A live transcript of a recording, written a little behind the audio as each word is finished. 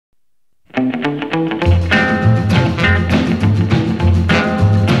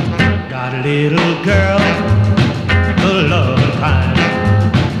little girl, the love of time.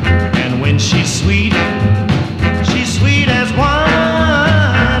 And when she's sweet as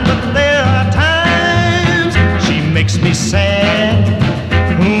wine. But there are times she makes me sad.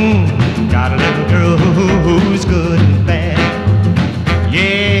 Got a little girl who's good and bad.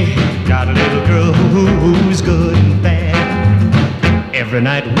 Yeah, got a little girl who's good and bad. Every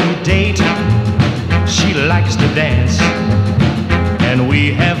night we date, she likes to dance, and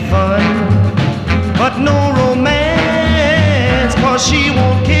we have fun, but no romance. 'Cause she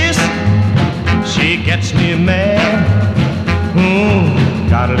won't kiss, she gets me mad.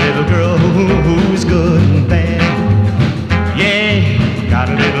 Got a little girl who's good and bad. Yeah, got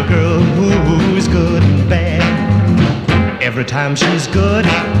a little girl who's good and bad. Every time she's good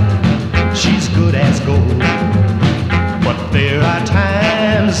as gold. But there are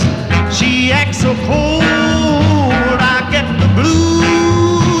times she acts so cold, I get the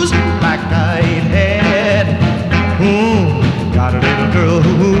blues like I ain't had. Got a little girl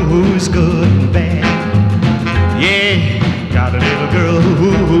who's good and bad. Yeah, got a little girl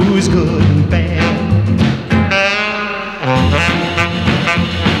who's good and bad.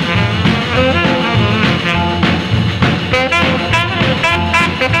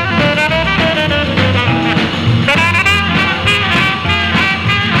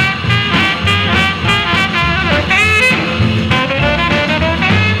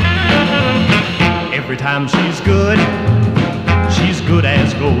 Every time she's good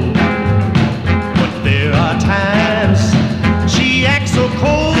as gold. But there are times she acts so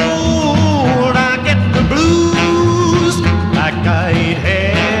cold, I get the blues like I ain't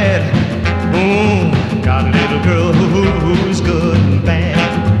had. Got a little girl who's good and bad.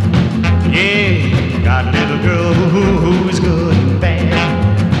 Yeah, got a little girl who's good and bad.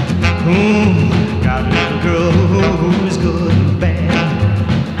 Got a little girl who's good and bad.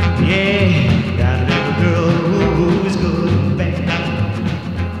 Yeah, got a little girl who's good and bad.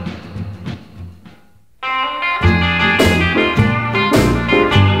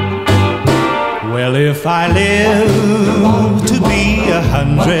 Well, if I live to be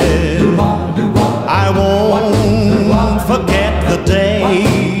 100, I won't forget the day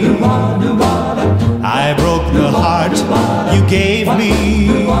I broke the heart you gave me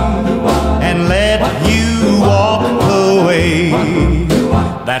and let you walk away.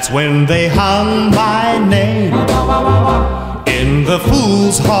 That's when they hung my name in the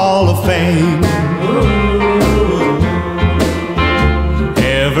Fools Hall of Fame.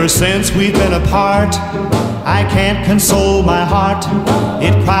 Ever since we've been apart, I can't console my heart.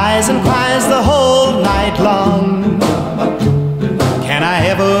 It cries and cries the whole night long. Can I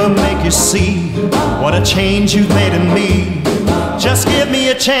ever make you see what a change you've made in me? Just give me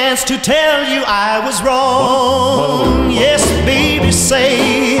a chance to tell you I was wrong. Yes, baby,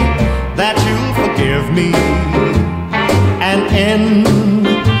 say that you'll forgive me and end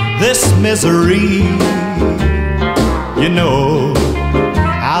this misery. You know,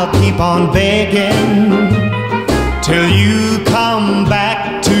 I'll keep on begging till you come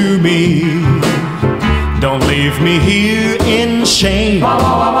back to me. Don't leave me here in shame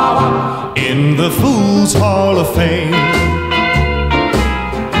in the Fools Hall of Fame.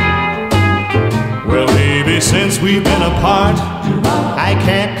 Well, baby, since we've been apart, I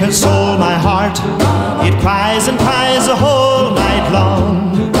can't console my heart. It cries and cries the whole night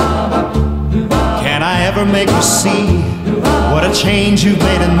long. Can I ever make you see what a change you've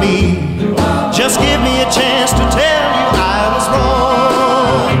made in me? Just give me a chance to tell you I was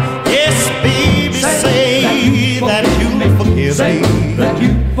wrong. Yes, baby, say that you'll forgive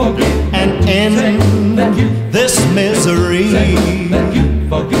me and end this misery.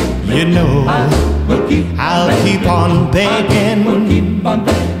 You know, I'll keep on begging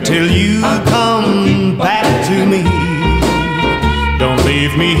till you come back to me. Don't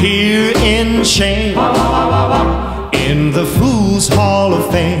leave me here in shame in the Fools Hall of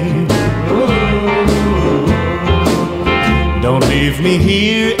Fame. Don't leave me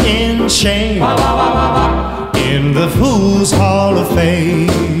here in shame in the Fools Hall of Fame.